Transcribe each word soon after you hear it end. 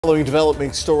Following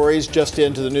developing stories just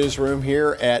into the newsroom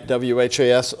here at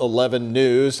WHAS 11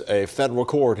 News, a federal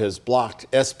court has blocked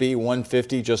SB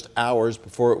 150 just hours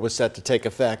before it was set to take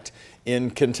effect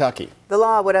in Kentucky. The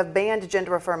law would have banned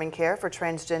gender-affirming care for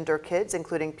transgender kids,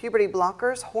 including puberty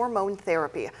blockers, hormone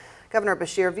therapy. Governor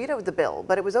Beshear vetoed the bill,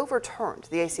 but it was overturned.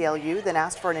 The ACLU then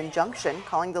asked for an injunction,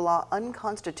 calling the law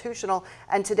unconstitutional,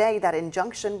 and today that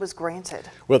injunction was granted.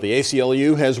 Well, the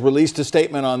ACLU has released a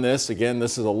statement on this. Again,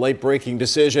 this is a late-breaking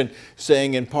decision,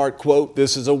 saying in part, quote,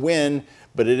 "This is a win,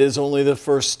 but it is only the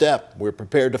first step. We're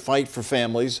prepared to fight for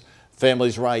families'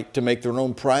 right to make their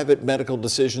own private medical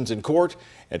decisions in court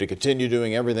and to continue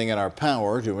doing everything in our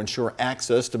power to ensure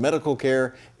access to medical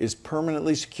care is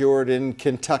permanently secured in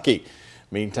Kentucky."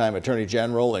 Meantime, Attorney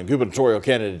General and gubernatorial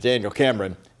candidate Daniel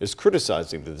Cameron is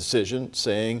criticizing the decision,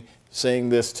 saying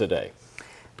this today.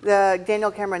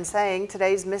 Daniel Cameron saying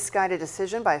today's misguided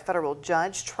decision by a federal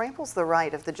judge tramples the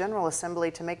right of the General Assembly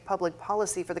to make public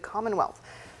policy for the Commonwealth.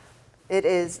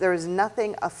 There is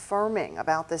nothing affirming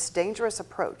about this dangerous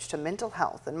approach to mental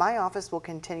health, and my office will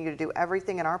continue to do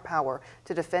everything in our power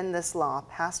to defend this law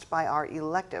passed by our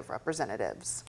elected representatives.